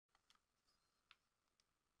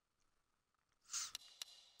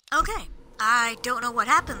Okay. I don't know what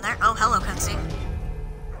happened there. Oh, hello, cutscene.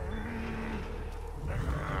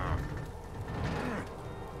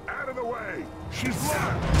 Out of the way! She's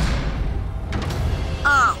locked!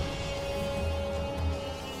 Oh.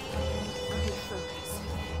 Okay, focus.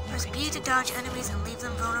 Press B to dodge enemies and leave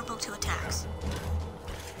them vulnerable to attacks.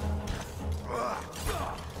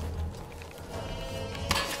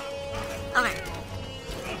 Okay.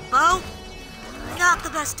 Bow, not the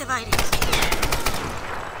best of ideas.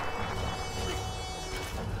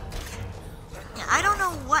 Yeah, I don't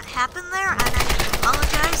know what happened there, and I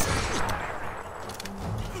apologize.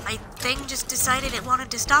 My thing just decided it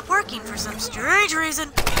wanted to stop working for some strange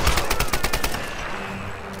reason.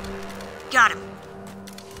 Got him.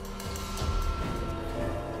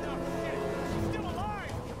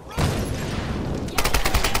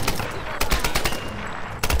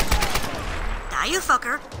 Die, you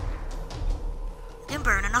fucker. You can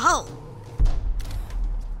burn in a hole.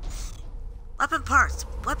 Weapon parts.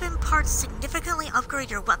 Weapon parts significantly upgrade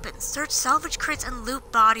your weapons. Search salvage crates and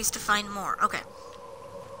loot bodies to find more. Okay.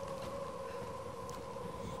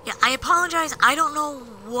 Yeah, I apologize. I don't know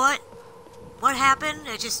what happened.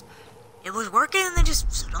 It was working and then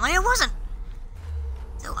just suddenly it wasn't.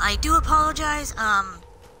 So I do apologize. I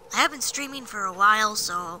have been streaming for a while,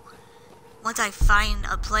 so once I find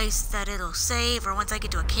a place that it'll save, or once I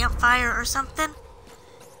get to a campfire or something,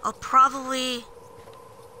 I'll probably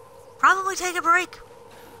take a break.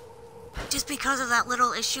 Just because of that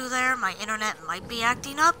little issue there, my internet might be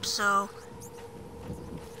acting up, so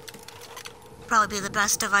probably be the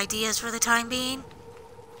best of ideas for the time being.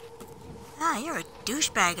 Ah, you're a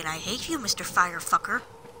douchebag and I hate you, Mr. Firefucker.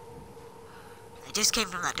 I just came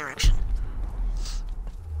from that direction.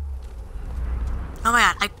 Oh my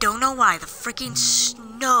god, I don't know why the freaking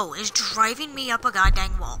snow is driving me up a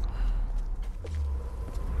goddamn wall.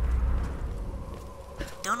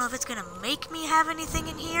 Don't know if it's gonna make me have anything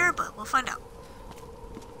in here, but we'll find out.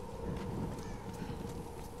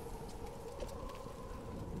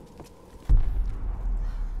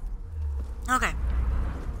 Okay.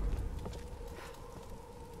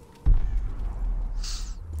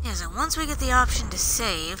 Yeah, so once we get the option to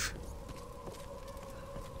save...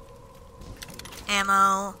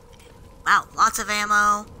 Ammo. Wow, lots of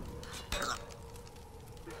ammo. There's a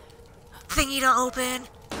thingy to open.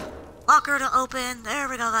 Locker to open. There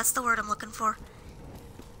we go, that's the word I'm looking for.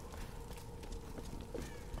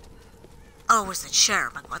 Oh, it was the chair.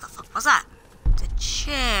 But what the fuck was that? The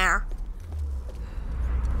chair.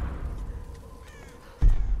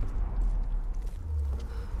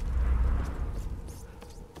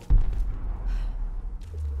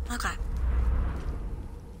 Okay.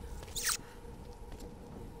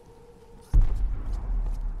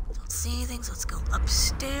 Don't see anything, so let's go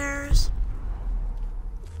upstairs.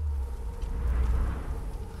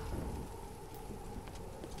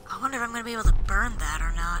 I wonder if I'm gonna be able to burn that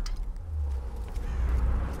or not.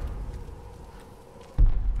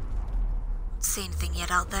 Don't see anything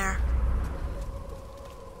yet out there.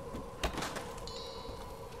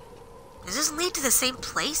 Does this lead to the same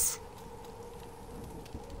place?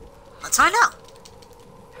 Let's find out.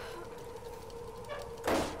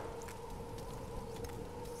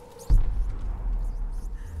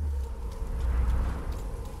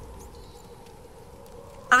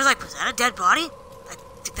 I was like, was that a dead body? I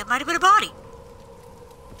think that might have been a body.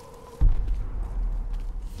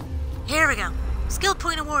 Here we go. Skill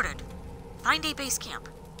point awarded. Find a base camp.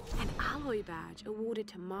 An alloy badge awarded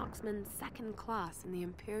to marksman 2nd class in the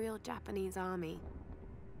Imperial Japanese Army.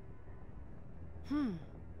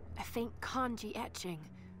 A faint kanji etching.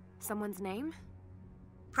 Someone's name?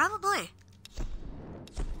 Probably.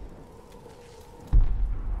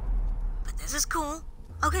 But this is cool.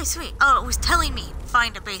 Okay, sweet. Oh, it was telling me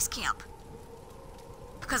find a base camp.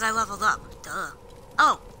 Because I leveled up. Duh.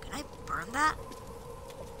 Oh, can I burn that?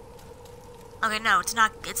 Okay, no, it's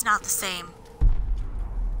not the same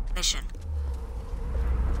mission.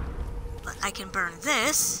 But I can burn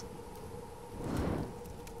this,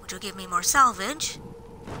 which will give me more salvage.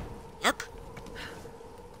 Yep.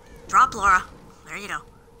 Drop Laura. There you go.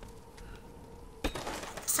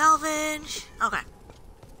 Salvage. Okay.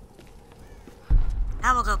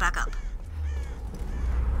 Now we'll go back up.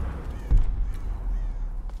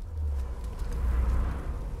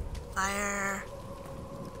 Fire.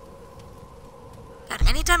 God,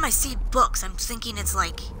 anytime I see books, I'm thinking it's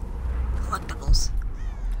like collectibles.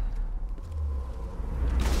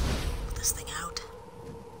 Put this thing out.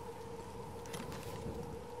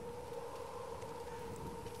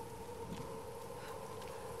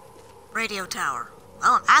 Radio tower.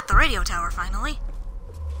 Well, I'm at the radio tower finally.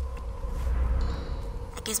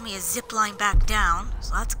 gives me a zip line back down,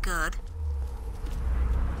 so that's good.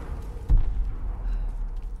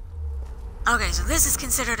 Okay, so this is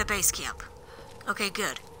considered a base camp. Okay,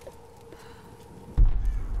 good.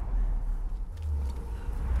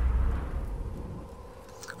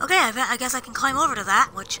 Okay, I guess I can climb over to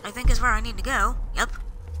that, which I think is where I need to go. Yep.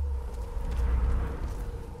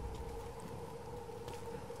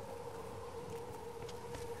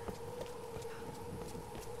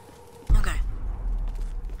 Okay.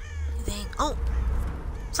 Oh!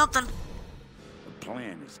 Something. A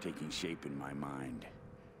plan is taking shape in my mind.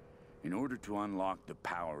 In order to unlock the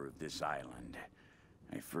power of this island,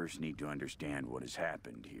 I first need to understand what has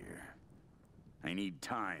happened here. I need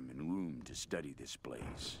time and room to study this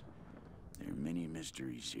place. There are many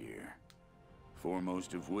mysteries here,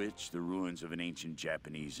 foremost of which the ruins of an ancient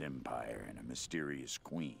Japanese empire and a mysterious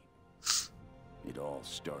queen. It all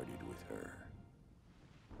started with her.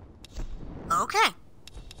 Okay.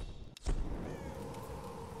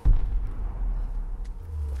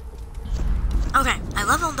 Okay, I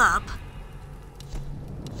leveled up.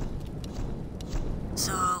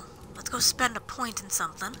 So, let's go spend a point in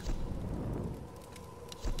something.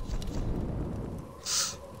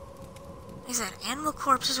 Like I said, animal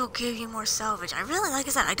corpses will give you more salvage. I really, like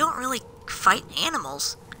I said, I don't really fight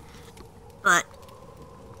animals. But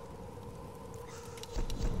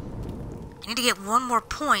I need to get one more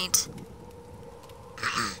point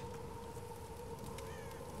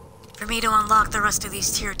for me to unlock the rest of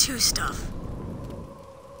these tier 2 stuff.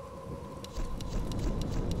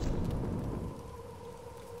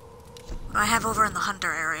 What do I have over in the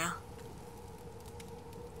hunter area?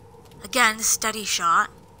 Again, steady shot.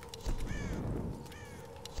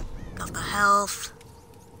 Got the health.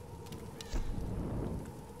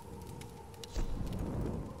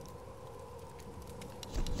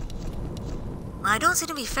 Well, I don't seem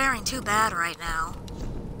to be faring too bad right now.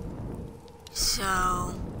 So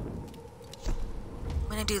I'm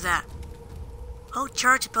gonna do that. Oh,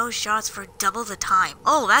 charge bow shots for double the time.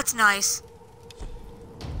 Oh, that's nice.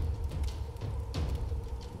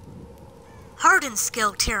 Hardened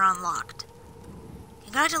skill tier unlocked.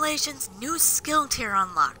 Congratulations, new skill tier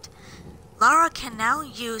unlocked. Lara can now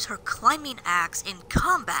use her climbing axe in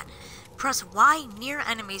combat. Press Y near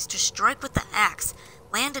enemies to strike with the axe.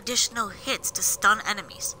 Land additional hits to stun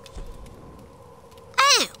enemies.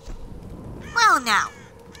 Oh! Well now.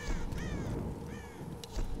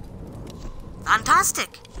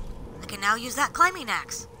 Fantastic. I can now use that climbing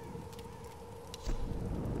axe.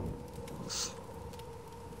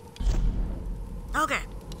 Okay.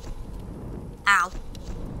 Ow.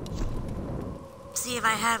 See if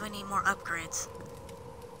I have any more upgrades.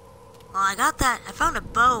 Well, I got that. I found a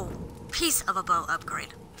bow. Piece of a bow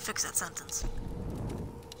upgrade. Fix that sentence.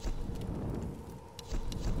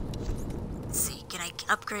 Let's see. Can I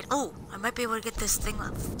upgrade? Oh, I might be able to get this thing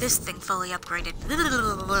fully upgraded.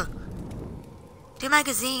 2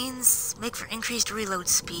 magazines. Make for increased reload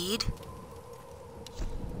speed.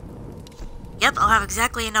 Yep, I'll have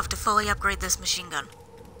exactly enough to fully upgrade this machine gun.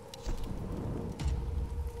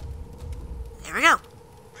 There we go.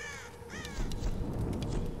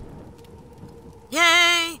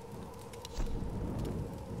 Yay!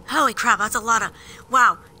 Holy crap, that's a lot of...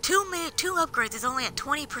 Wow, two upgrades is only at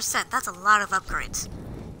 20%. That's a lot of upgrades.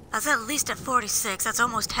 That's at least at 46. That's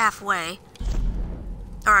almost halfway.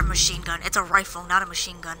 Or a machine gun. It's a rifle, not a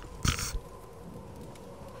machine gun.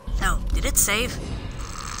 Oh, did it save?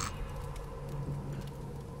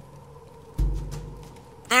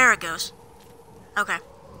 There it goes. Okay.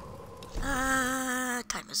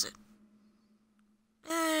 Time is it?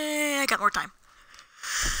 I got more time.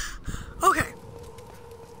 Okay.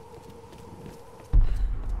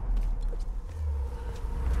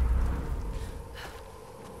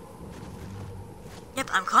 Yep,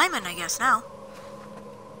 I'm climbing, I guess, now.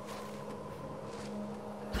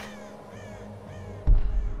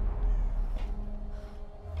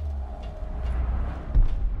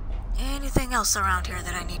 Anything else around here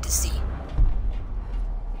that I need to see?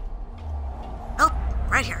 Oh,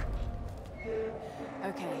 right here.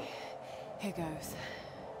 Okay, here goes.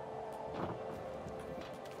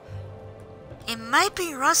 It might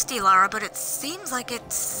be rusty, Lara, but it seems like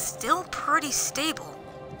it's still pretty stable.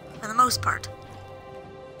 For the most part.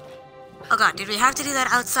 Oh god, did we have to do that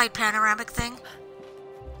outside panoramic thing?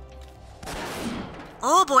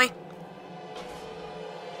 Oh boy.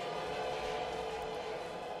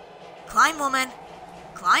 Climb, woman.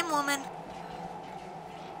 Climb, woman.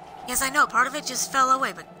 Yes, I know, part of it just fell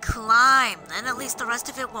away, but climb. Then at least the rest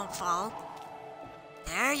of it won't fall.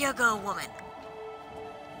 There you go, woman.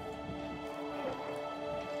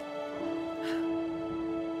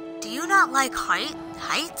 Do do not like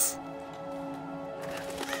heights.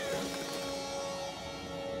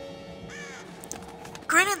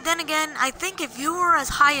 Granted, then again, I think if you were as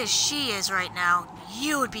high as she is right now,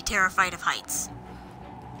 you would be terrified of heights.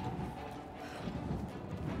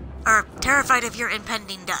 Or terrified of your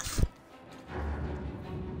impending death.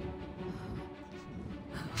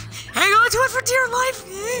 Hang on to it for dear life!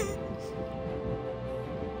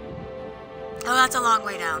 Oh, that's a long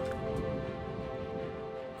way down.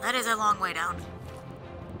 That is a long way down.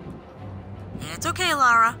 It's okay,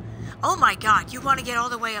 Lara. Oh my god, you want to get all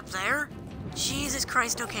the way up there? Jesus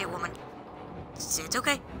Christ, okay, woman. It's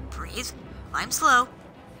okay. Breathe. Climb slow.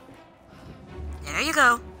 There you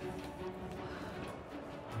go.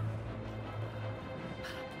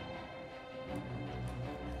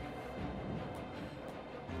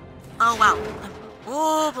 Oh, wow.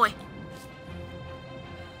 Oh, boy.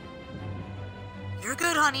 You're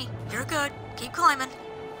good, honey. You're good. Keep climbing.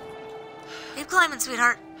 Keep climbing,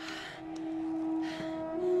 sweetheart.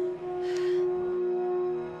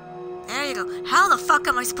 There you go. How the fuck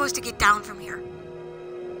am I supposed to get down from here?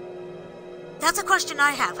 That's a question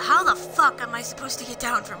I have. How the fuck am I supposed to get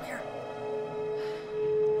down from here?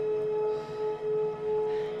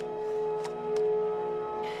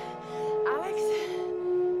 Alex?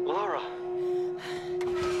 Lara!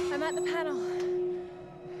 I'm at the panel.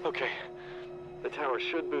 Okay. The tower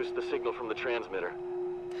should boost the signal from the transmitter.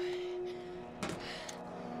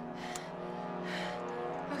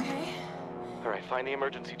 Okay. Alright, find the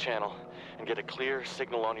emergency channel and get a clear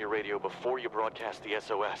signal on your radio before you broadcast the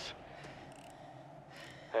SOS.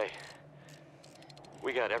 Hey,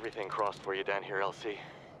 we got everything crossed for you down here, LC.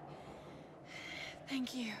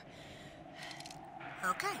 Thank you.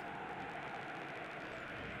 Okay.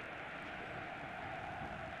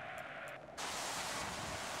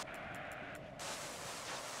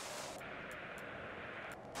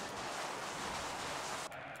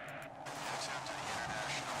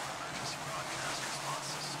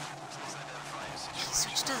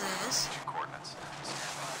 Switch to this. Coordinates.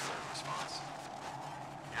 Stand by for a response.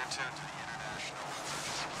 You're tuned to the International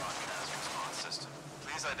Emergency Broadcast Response System.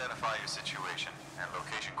 Please identify your situation and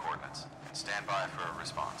location coordinates and stand by for a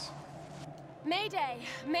response. Mayday!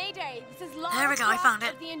 Mayday! This is Lara There we go, I found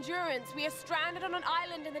it. Croft of the Endurance. We are stranded on an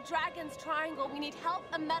island in the Dragon's Triangle. We need help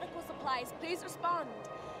and medical supplies. Please respond.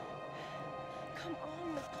 Come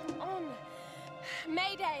on.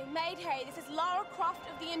 Mayday! Mayday! This is Lara Croft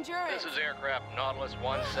of the Endurance. This is aircraft Nautilus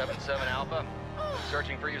 177 Alpha.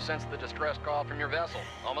 Searching for you since the distress call from your vessel.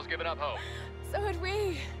 Almost given up hope. So had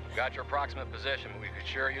we. Got your approximate position. We could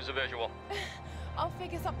sure use a visual. I'll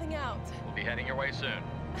figure something out. We'll be heading your way soon.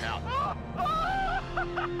 Out.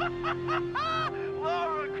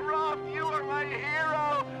 Lara Croft, you are my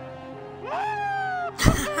hero!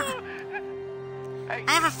 I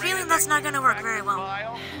have a feeling that's not going to work very well.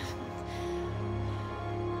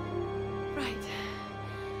 Right.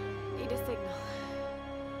 Need a signal.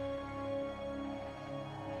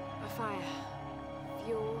 A fire.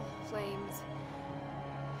 Fuel, flames.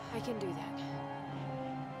 I can do that.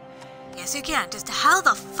 Yes, you can. Just how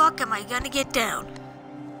the fuck am I gonna get down?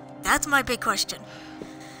 That's my big question.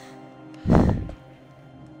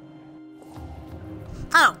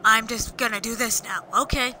 Oh, I'm just gonna do this now.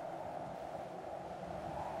 Okay.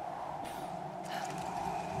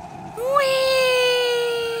 Whee!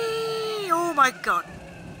 Oh my god.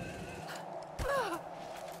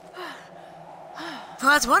 Well,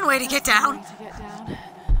 that's one way to get down. To get down.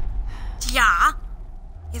 Yeah.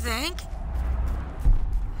 You think?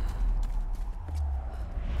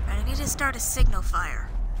 Right, I need to start a signal fire.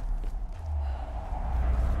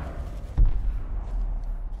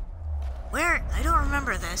 Where? I don't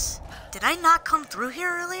remember this. Did I not come through here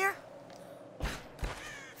earlier?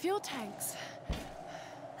 Fuel tanks.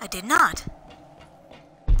 I did not.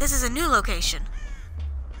 This is a new location.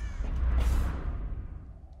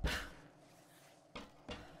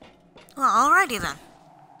 Well, alrighty then.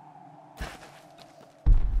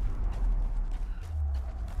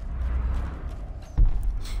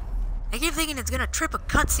 I keep thinking it's gonna trip a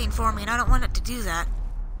cutscene for me, and I don't want it to do that.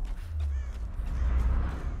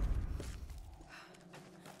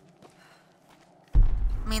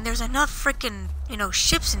 I mean, there's enough freaking,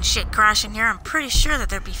 ships and shit crashing here. I'm pretty sure that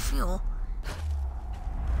there'd be fuel.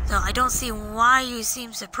 So I don't see why you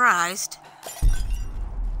seem surprised.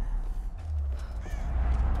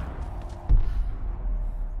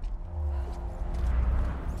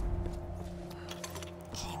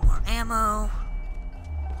 Okay, more ammo.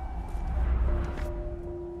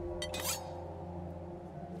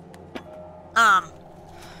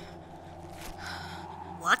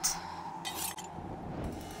 What?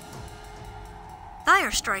 Fire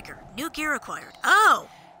Fire Striker. New gear acquired. Oh!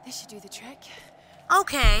 This should do the trick.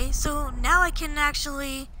 Okay, so now I can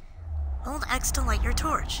actually hold X to light your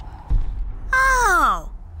torch.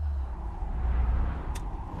 Oh!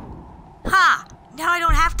 Ha! Now I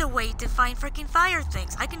don't have to wait to find freaking fire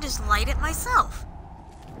things. I can just light it myself.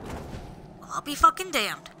 Well, I'll be fucking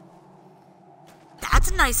damned.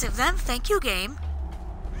 That's nice of them. Thank you, game.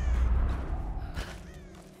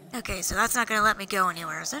 Okay, so that's not gonna let me go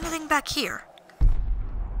anywhere. Is there anything back here?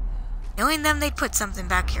 Knowing them, they'd put something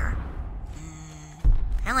back here.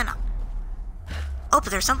 Apparently not. Oh,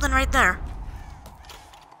 but there's something right there.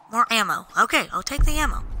 More ammo. Okay, I'll take the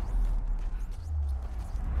ammo.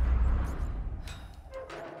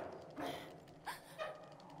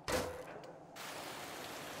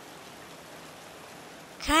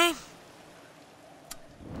 Okay.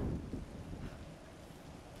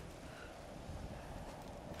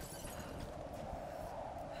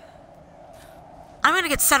 I'm gonna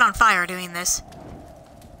get set on fire doing this.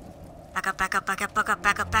 Back up, back up, back up, back up,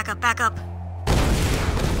 back up, back up, back up.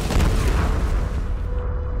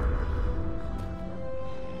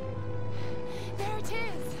 There it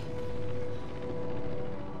is.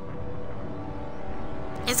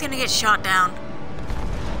 It's gonna get shot down.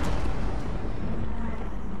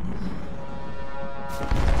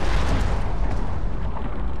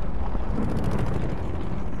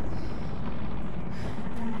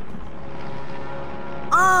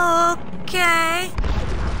 Okay.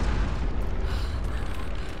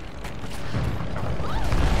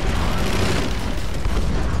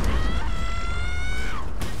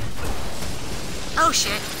 Oh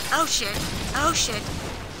shit. Oh shit. Oh shit.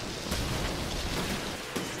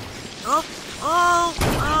 Oh. Oh.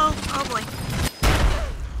 Oh. Oh boy.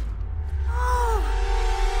 Oh.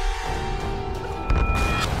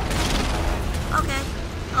 Okay.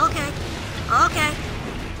 Okay. Okay.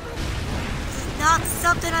 Not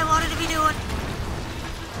something I wanted to be doing.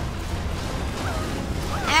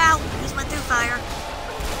 Ow! Just went through fire.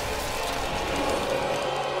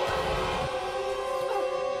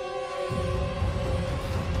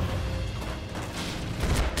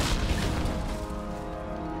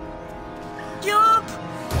 Yup!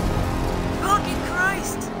 Fucking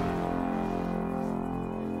Christ!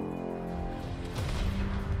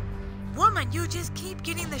 Woman, you just keep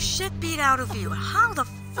getting the shit beat out of you. How the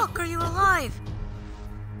fuck are you alive?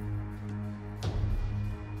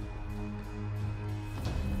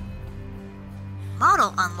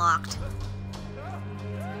 Model unlocked.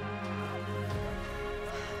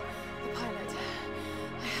 The pilot.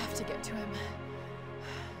 I have to get to him.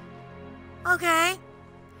 Okay.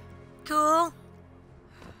 Cool.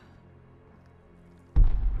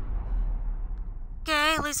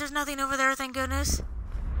 Okay, at least there's nothing over there, thank goodness.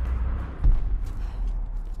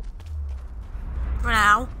 For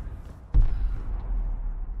now.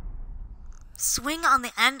 Swing on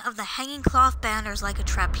the end of the hanging cloth banners like a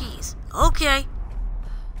trapeze. Okay.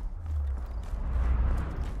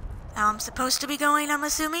 Now I'm supposed to be going, I'm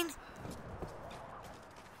assuming?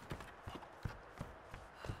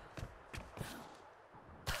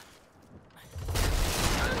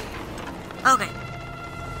 Okay.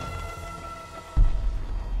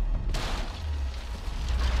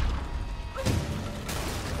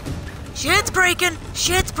 Shit's breaking!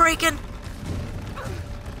 Shit's breaking!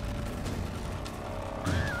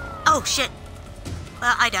 Oh, shit.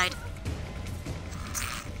 Well, I died.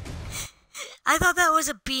 I thought that was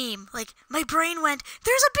a beam. Like, my brain went,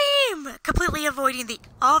 there's a beam! Completely avoiding the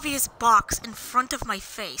obvious box in front of my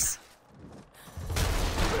face.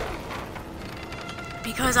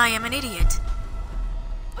 Because I am an idiot.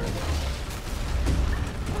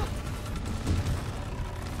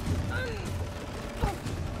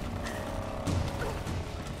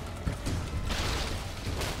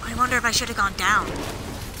 I wonder if I should have gone down.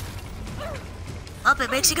 Up, it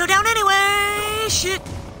makes you go down anyway! Shit!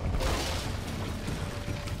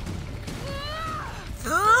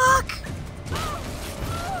 Fuck!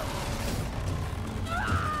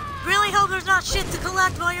 Really hope there's not shit to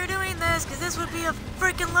collect while you're doing this, because this would be a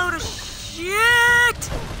freaking load of shit!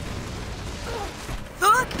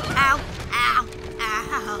 Fuck! Ow! Ow!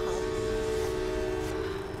 Ow!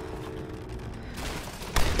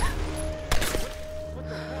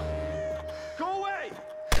 Go away!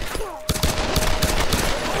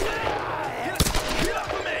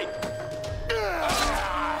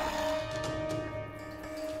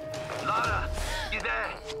 Lara, you there?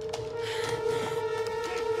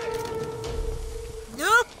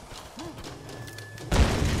 Nope!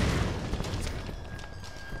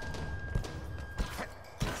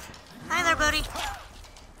 Hi there, buddy.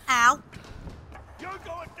 Ow.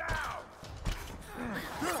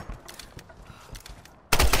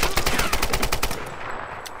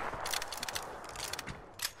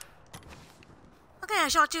 I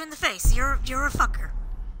shot you in the face. You're a fucker.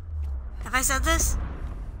 Have I said this?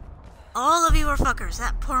 All of you are fuckers.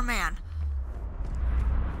 That poor man.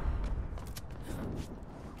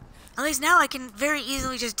 At least now I can very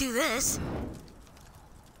easily just do this.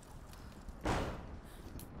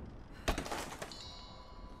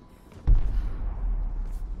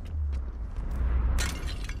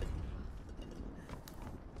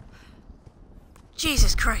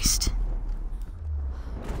 Jesus Christ.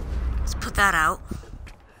 Let's put that out.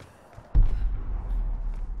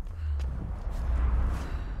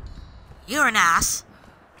 You're an ass.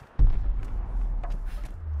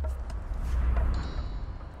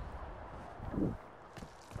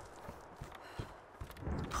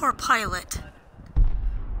 Poor pilot.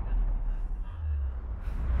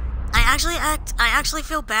 I actually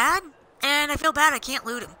feel bad, and I feel bad I can't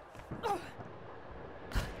loot him.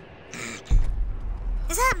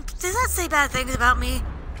 Does that say bad things about me?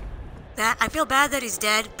 That I feel bad that he's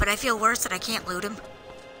dead, but I feel worse that I can't loot him.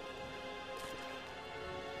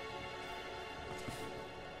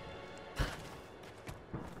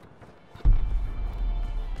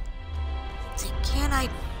 See, can I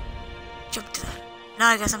jump to that? No,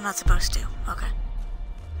 I guess I'm not supposed to. Okay.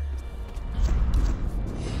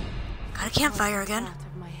 Got a campfire again. Out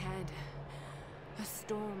of my head. A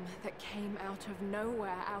storm that came out of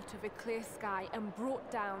nowhere, out of a clear sky, and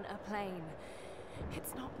brought down a plane.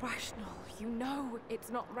 It's not rational. You know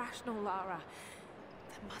it's not rational, Lara.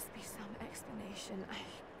 There must be some explanation.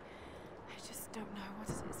 I just don't know what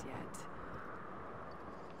it is yet.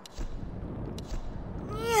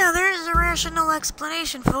 Yeah, there is a rational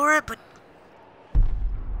explanation for it, but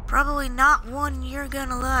probably not one you're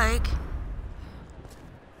gonna like.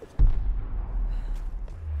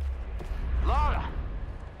 Lara!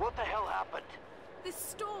 What the hell happened? This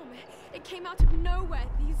storm, it came out of nowhere.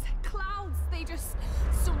 These clouds, they just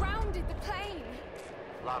surrounded the plane.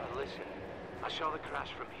 Lara, listen. I saw the crash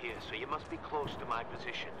from here, so you must be close to my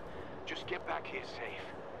position. Just get back here safe.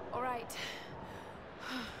 All right.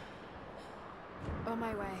 On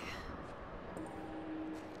my way.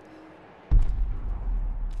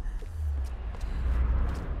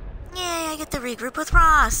 Yay, I get to regroup with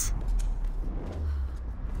Ross.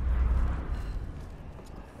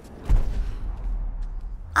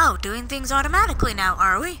 Oh, doing things automatically now,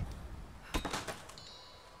 are we?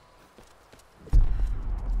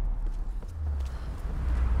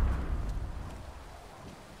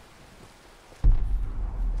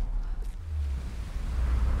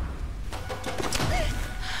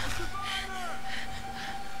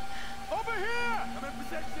 Over here! I'm in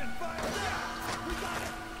position. Fire! We got it!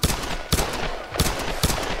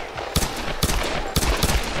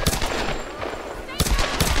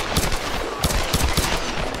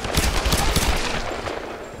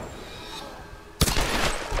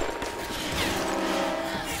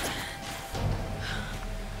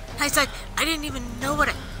 I said, I didn't even know what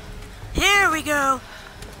it... Here we go!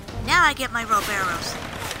 Now I get my rope arrows.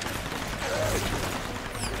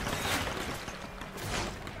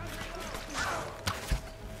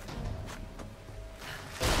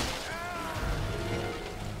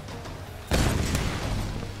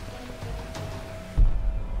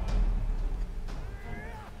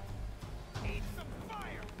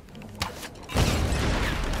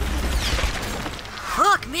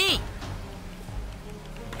 Fuck me!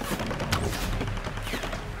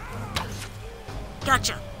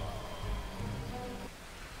 Gotcha.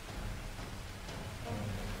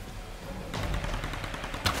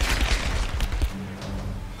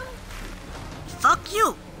 Fuck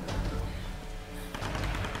you!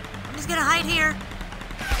 I'm just gonna hide here.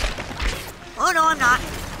 Oh no, I'm not.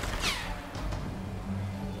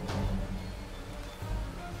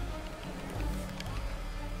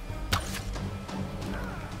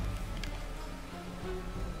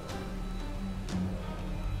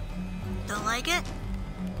 Don't like it?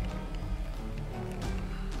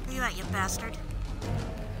 Where you at, you bastard?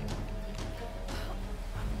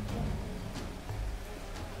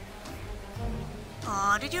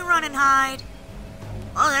 Aw, did you run and hide?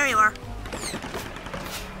 Oh, there you are. Did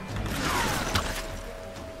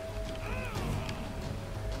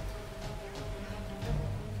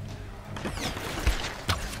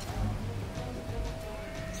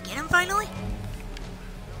I get him finally?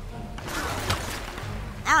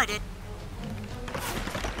 Now I did.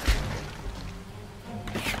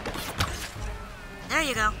 There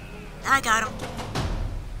you go. I got him.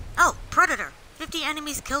 Oh, Predator. 50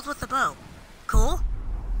 enemies killed with the bow. Cool.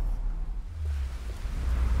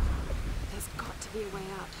 There's got to be a way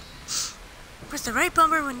up. Press the right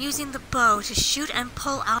bumper when using the bow to shoot and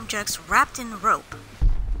pull objects wrapped in rope.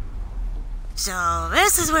 So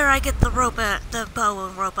this is where I get the rope, the bow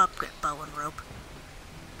and rope upgrade.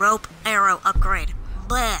 Rope arrow upgrade.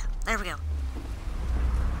 Blah. There we go.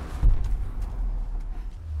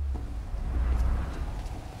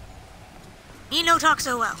 Me no talk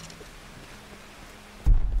so well.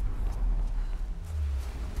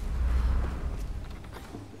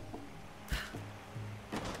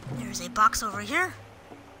 There's a box over here.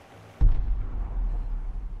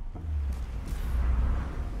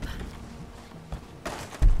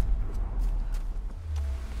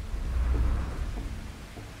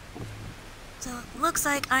 So it looks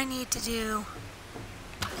like I need to do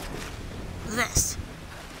this.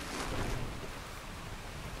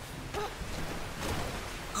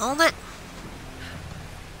 Hold it.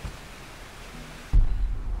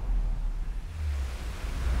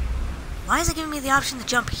 Why is it giving me the option to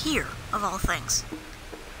jump here, of all things?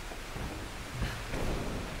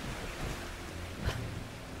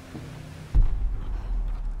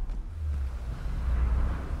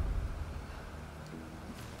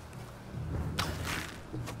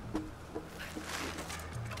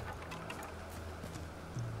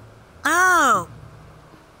 Oh!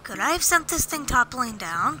 Could I have sent this thing toppling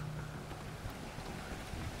down?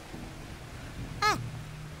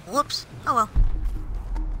 Whoops. Oh well.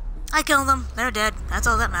 I killed them. They're dead. That's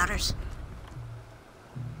all that matters.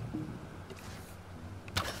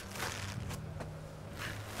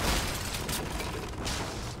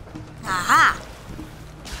 Aha!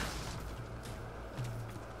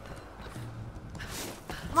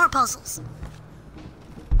 More puzzles.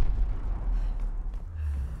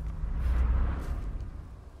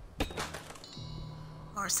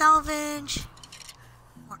 More salvage.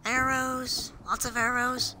 More arrows. Lots of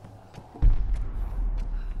arrows.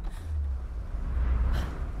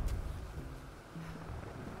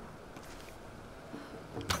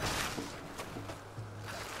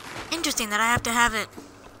 Interesting that I have to have it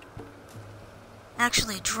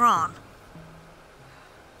actually drawn.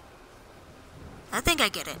 I think I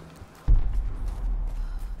get it.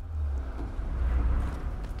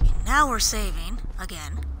 Okay, now we're saving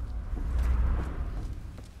again.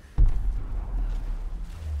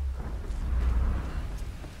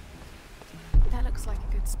 That looks like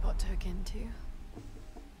a good spot to hook into.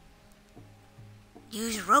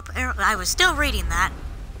 Use rope arrow. I was still reading that,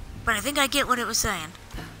 but I think I get what it was saying.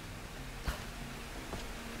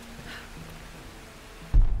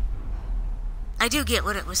 I do get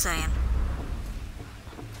what it was saying.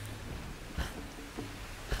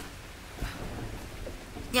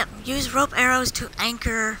 Yep, use rope arrows to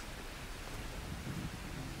anchor.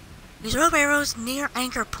 Use rope arrows near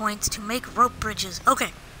anchor points to make rope bridges.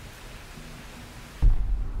 Okay.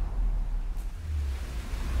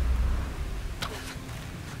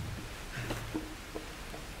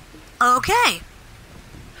 Okay.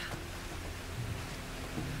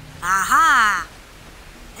 Aha!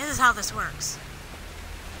 This is how this works.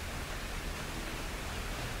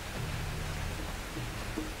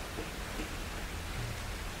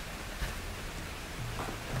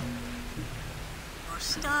 More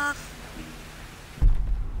stuff.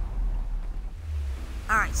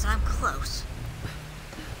 Alright, so I'm close.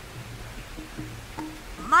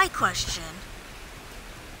 My question...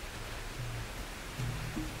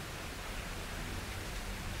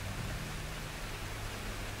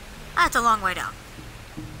 That's a long way down.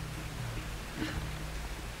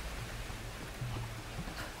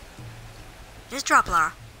 Just drop,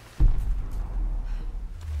 Lara.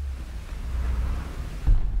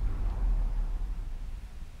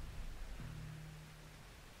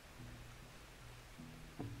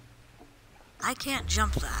 I can't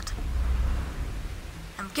jump that.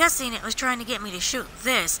 I'm guessing it was trying to get me to shoot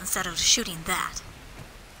this instead of shooting that.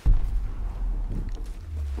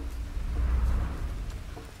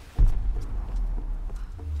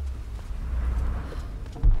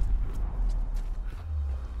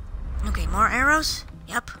 Okay, more arrows?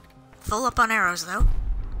 Yep. Full up on arrows, though.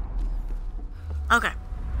 Okay.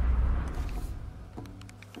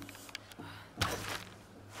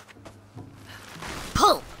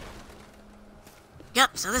 Pull!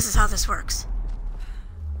 Yep, so this is how this works.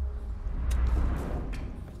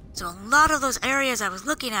 So a lot of those areas I was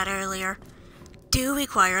looking at earlier do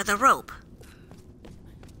require the rope.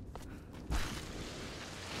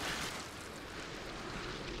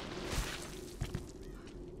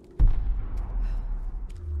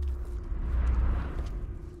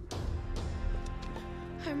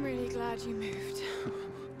 I'm really glad you moved.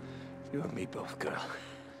 You and me both, girl.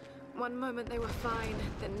 One moment they were fine,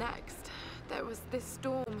 the next, there was this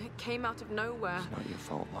storm. It came out of nowhere. It's not your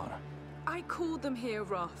fault, Lara. I called them here,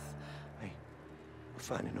 Roth. Hey, we'll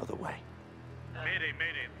find another way. Mayday,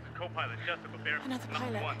 mayday. This is co-pilot Jessica Bear. Another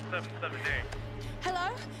pilot. 177A.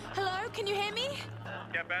 Hello? Hello? Can you hear me?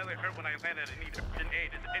 Got badly hurt when I landed and need urgent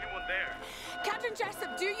aid. Is anyone there? Captain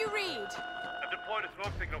Jessup, do you read? I've deployed a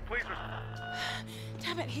smoke signal. Please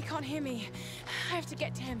Damn it, he can't hear me. I have to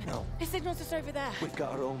get to him. No. His signal's just over there. We've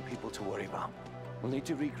got our own people to worry about. We'll need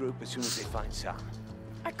to regroup as soon as they find Sam.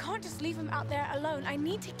 I can't just leave him out there alone. I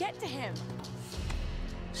need to get to him.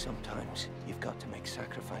 Sometimes you've got to make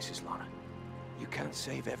sacrifices, Lara. You can't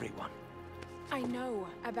save everyone. I know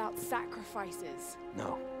about sacrifices.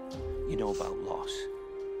 No. You know about loss.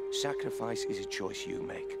 Sacrifice is a choice you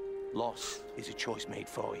make. Loss is a choice made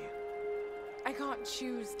for you. I can't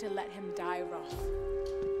choose to let him die, Roth.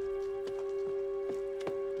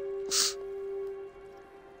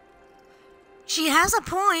 She has a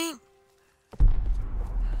point.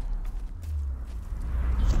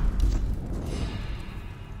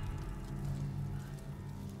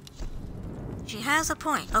 She has a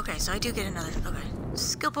point. Okay, so I do get another. Okay.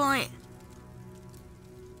 Skill point.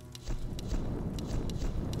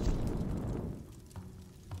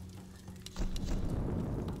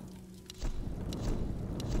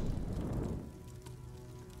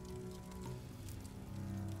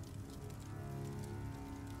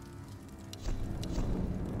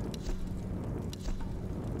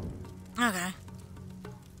 Okay.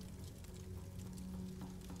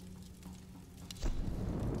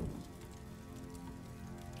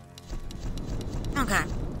 Okay.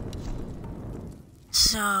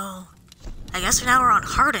 So, I guess now we're on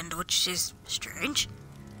Hardened, which is strange.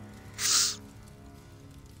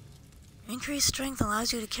 Increased strength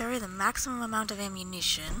allows you to carry the maximum amount of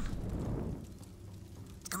ammunition.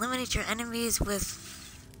 Eliminate your enemies with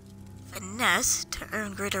finesse to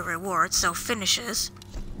earn greater rewards, so finishes.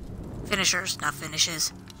 Finishers, not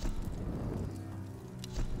finishes.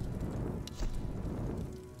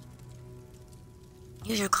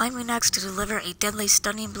 Use your climbing axe to deliver a deadly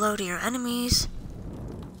stunning blow to your enemies.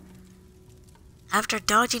 After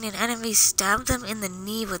dodging an enemy, stab them in the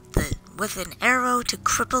knee with an arrow to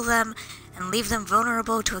cripple them and leave them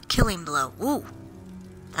vulnerable to a killing blow. Ooh,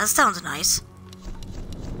 that sounds nice.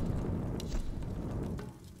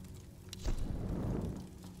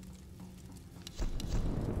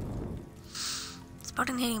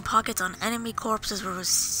 Spotting hitting pockets on enemy corpses will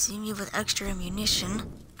receive you with extra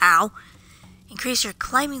ammunition. Ow. Increase your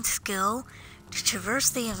climbing skill to traverse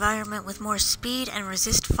the environment with more speed and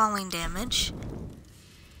resist falling damage.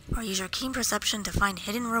 Or use your keen perception to find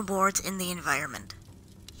hidden rewards in the environment.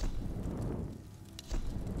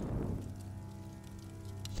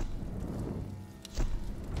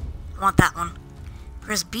 I want that one.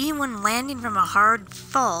 Press B when landing from a hard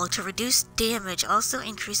fall to reduce damage, also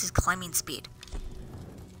increases climbing speed.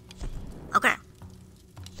 Okay.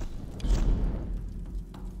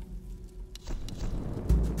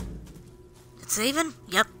 It's saving?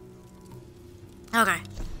 Yep. Okay.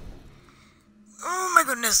 Oh my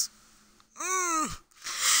goodness.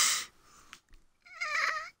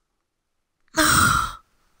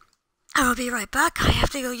 I will be right back. I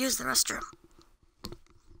have to go use the restroom.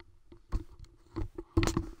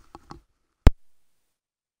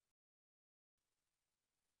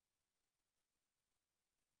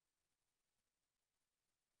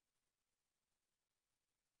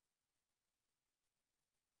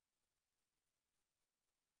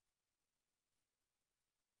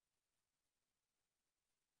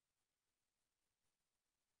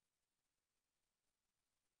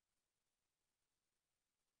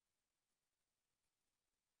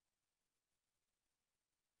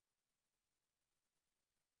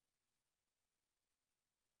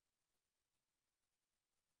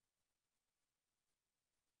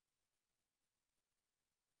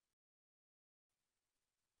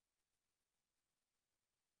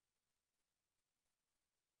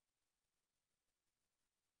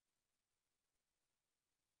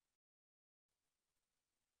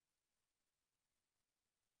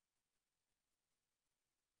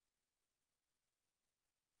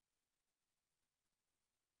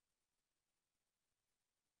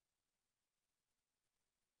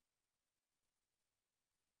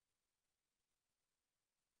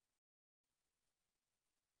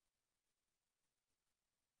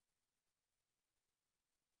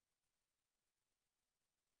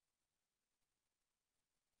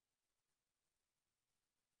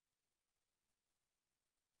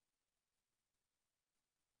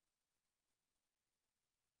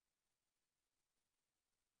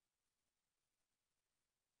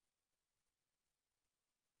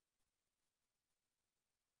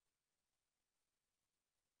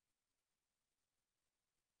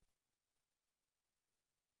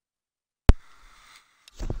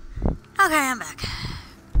 Okay, I'm back.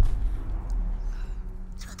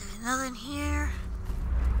 So there's nothing here.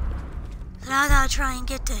 So now I gotta try and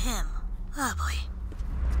get to him. Oh boy.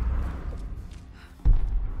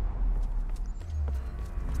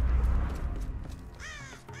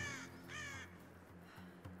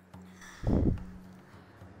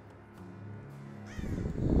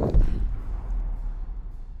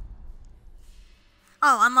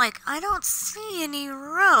 Oh, I'm like, I don't see any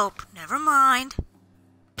rope. Never mind.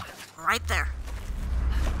 Right there.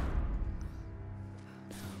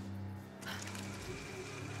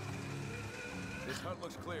 This hut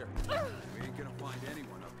looks clear. We ain't gonna find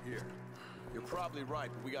anyone up here. You're probably right,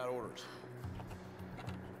 but we got orders.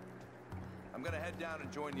 I'm gonna head down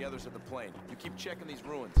and join the others at the plane. You keep checking these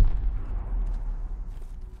ruins.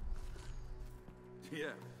 Yeah,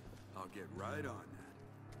 I'll get right on that.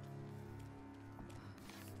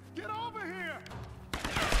 Get over here!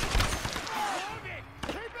 Hold it!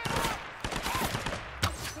 Keep it up!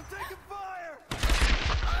 I'm taking fire!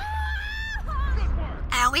 Good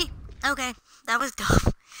work! Owie. Okay, that was dumb.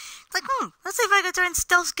 It's like, let's see if I can try and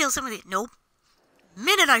stealth kill some of these. Nope.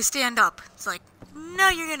 Minute I stand up, it's like, no,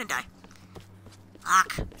 you're gonna die.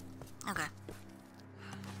 Fuck. Okay.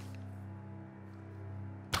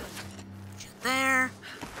 Shoot there.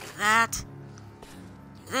 Do that.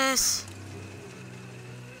 Do this.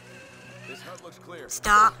 This hut looks clear.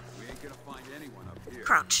 Stop. We ain't gonna find anyone up here.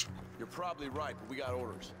 Crouch. You're probably right, but we got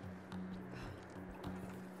orders.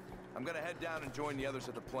 I'm gonna head down and join the others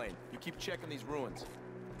at the plane. You keep checking these ruins.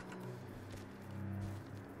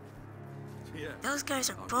 Yeah. Those guys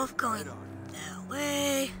are both going that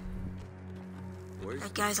way.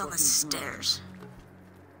 That guy's on the stairs.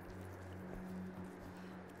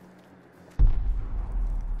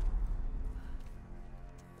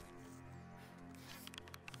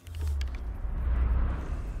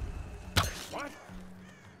 What?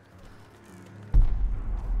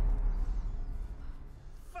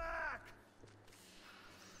 Fuck!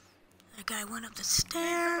 That guy went up the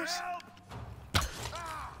stairs. Help!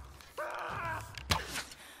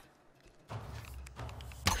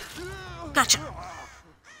 Gotcha.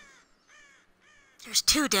 There's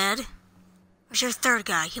two dead. Where's your third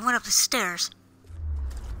guy? He went up the stairs.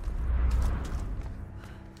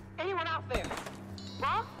 Anyone out there?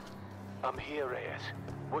 Boss? I'm here, Reyes.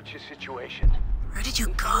 What's your situation? Where did you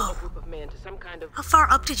We go? found a group of men to some kind of How far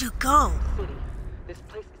up did you go? city. This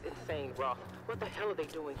place is insane, Roth. What the hell are they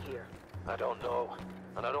doing here? I don't know.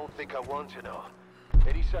 And I don't think I want to know.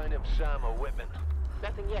 Any sign of Sam or Whitman?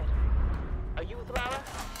 Nothing yet. Are you with Lara?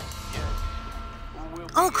 Yes. We'll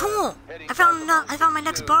be, Oh, cool! heading I found south I found my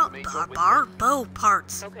next bow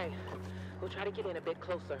parts. Okay. We'll try to get in a bit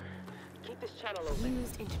closer. Keep this channel open.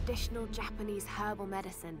 Used in traditional Japanese herbal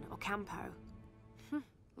medicine, or Kampo.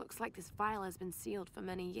 Looks like this vial has been sealed for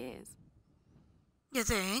many years. You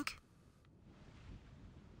think?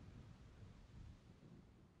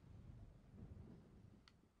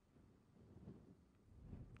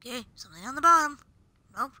 Okay, something on the bottom.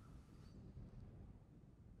 Nope.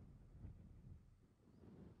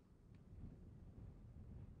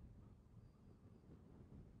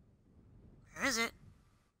 Where is it?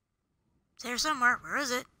 It's there somewhere. Where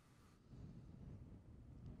is it?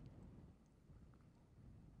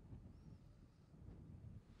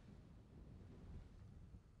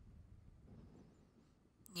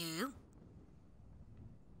 You.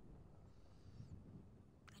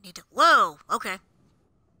 I need to. Whoa! Okay.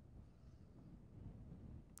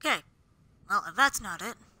 Okay. Well, if that's not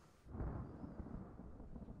it.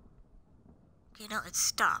 Okay, no, it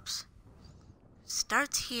stops.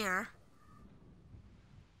 Starts here.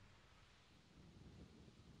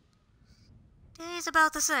 Stays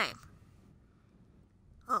about the same.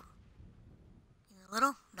 Oh. A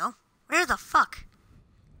little? No. Where the fuck?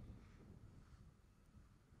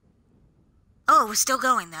 Oh, it was still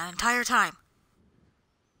going that entire time.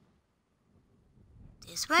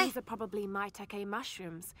 This way? These are probably Maitake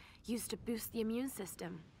mushrooms, used to boost the immune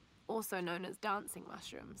system, also known as dancing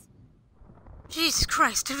mushrooms. Jesus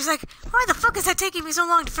Christ, it was like, why the fuck is that taking me so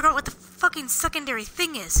long to figure out what the fucking secondary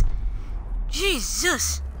thing is?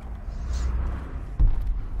 Jesus.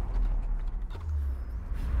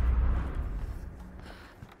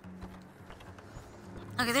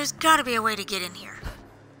 Okay, there's gotta be a way to get in here.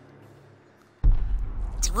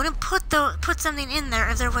 It wouldn't put something in there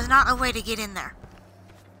if there was not a way to get in there.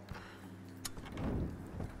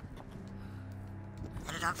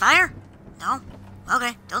 Set it on fire? No?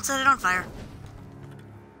 Okay, don't set it on fire.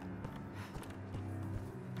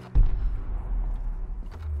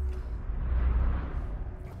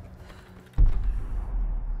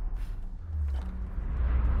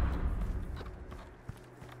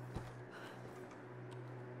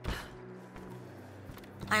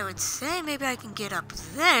 I would say maybe I can get up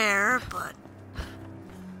there, but...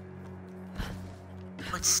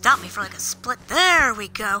 would stop me for like a split. There we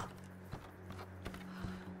go.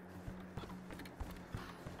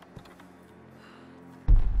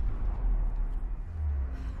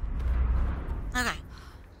 Okay.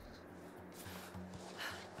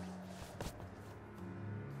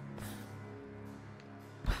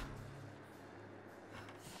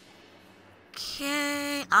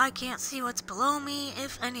 Okay, I can't see what's below me,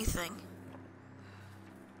 if anything.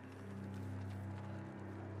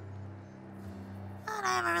 And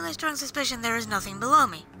I have a really strong suspicion there is nothing below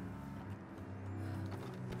me.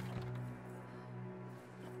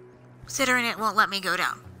 Considering it won't let me go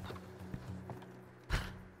down.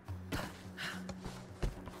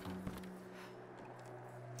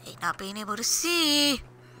 Hate not being able to see.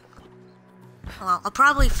 Well, I'll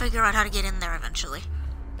probably figure out how to get in there eventually.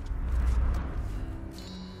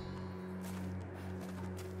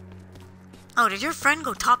 Oh, did your friend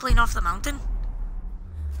go toppling off the mountain?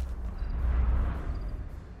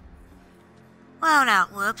 Well, now,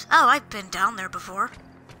 whoops. Oh, I've been down there before.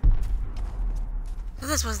 So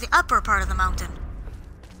this was the upper part of the mountain.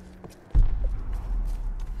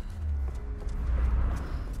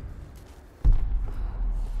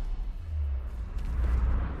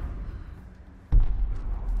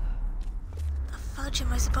 The fudge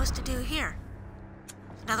am I supposed to do here?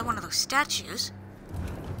 Another one of those statues.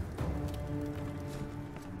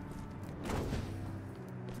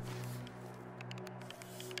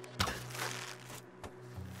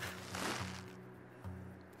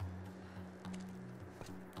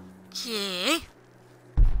 Okay.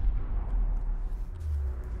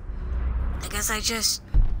 I guess I just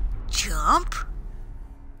jump?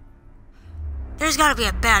 There's gotta be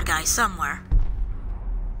a bad guy somewhere.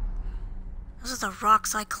 Those are the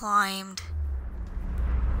rocks I climbed.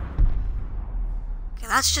 Okay,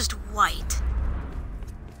 that's just white.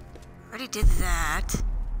 Already did that.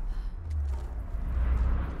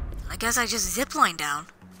 I guess I just zipline down.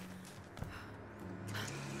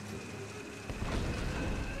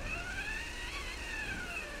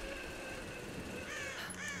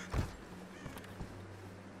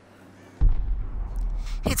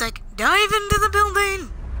 It's like, dive into the building!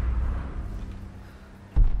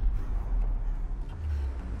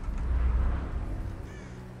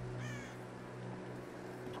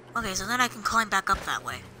 Okay, so then I can climb back up that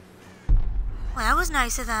way. Well, that was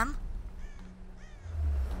nice of them.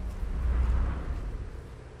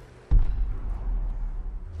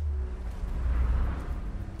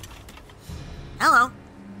 Hello.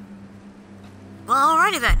 Well,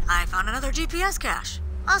 alrighty then. I found another GPS cache.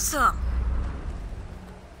 Awesome.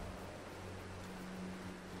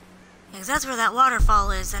 Because that's where that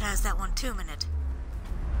waterfall is that has that 1 2 minute.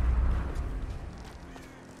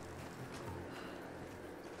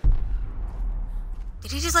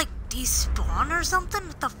 Did he just like despawn or something?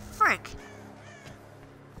 What the frick?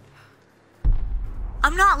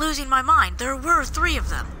 I'm not losing my mind. There were 3 of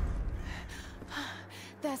them.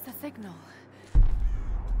 There's the signal.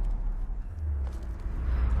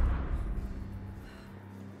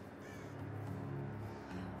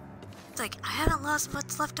 It's like, I haven't lost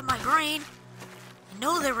what's left of my brain. I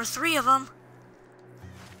know there were 3 of them.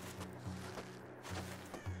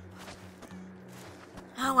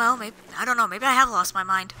 Oh well, maybe, I don't know, maybe I have lost my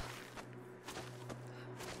mind.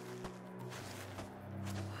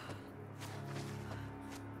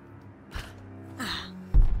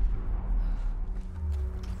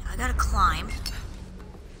 I gotta climb.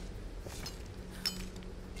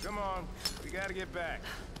 Come on, we gotta get back.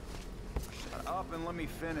 Shut up and let me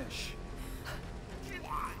finish.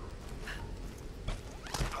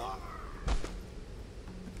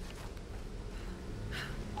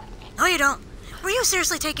 No, you don't. Were you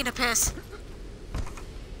seriously taking a piss?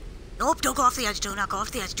 Nope, don't go off the edge. Do not go off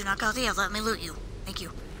the edge. Do not go off the edge. Let me loot you. Thank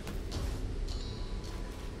you.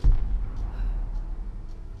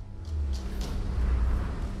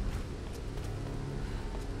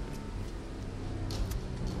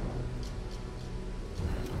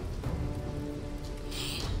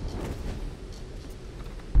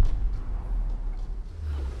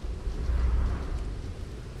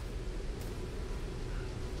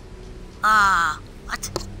 What?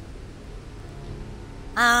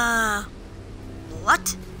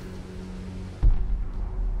 What?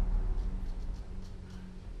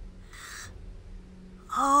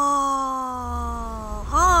 Oh.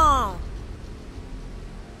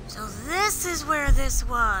 So this is where this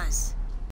was.